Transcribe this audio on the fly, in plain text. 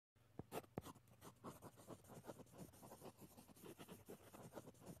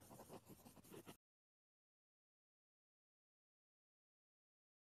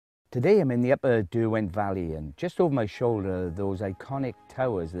Today I'm in the upper Derwent Valley, and just over my shoulder are those iconic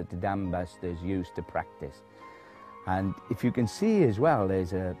towers that the dam busters used to practice. And if you can see as well,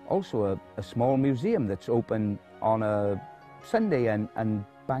 there's also a small museum that's open on a Sunday and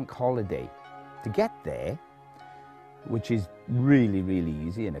bank holiday. To get there, which is really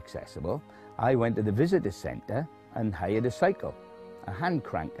easy and accessible, I went to the visitor centre and hired a cycle, a hand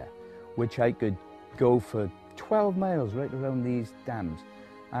cranker, which I could go for 12 miles right around these dams.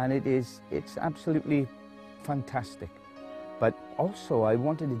 And it's absolutely fantastic. But also I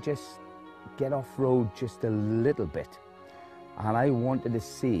wanted to just get off-road just a little bit. And I wanted to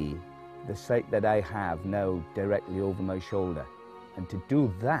see the site that I have now directly over my shoulder. And to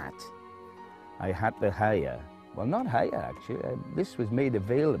do that, I had to hire, well, not hire actually, this was made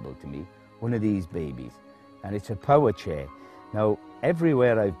available to me, one of these babies. And it's a power chair. Now,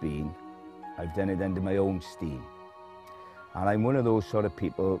 everywhere I've been, I've done it under my own steam. And I'm one of those sort of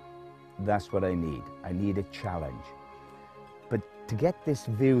people, that's what I need. I need a challenge. But to get this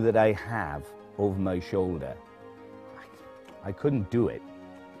view that I have over my shoulder, I couldn't do it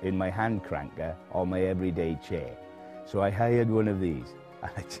in my hand cranker or my everyday chair. So I hired one of these.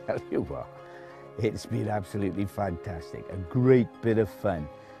 And I tell you what, it's been absolutely fantastic. A great bit of fun.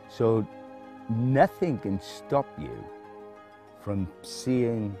 So nothing can stop you from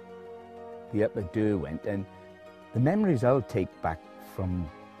seeing the upper Derwent. And the memories I'll take back from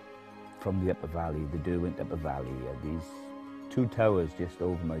the upper valley, the Derwent upper valley, are these two towers just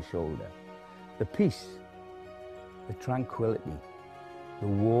over my shoulder. The peace, the tranquility, the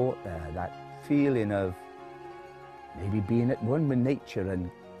water, that feeling of maybe being at one with nature, and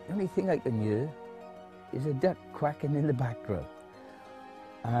the only thing I can hear is a duck quacking in the background.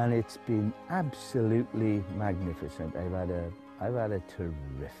 And it's been absolutely magnificent. I've had a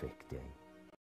terrific day.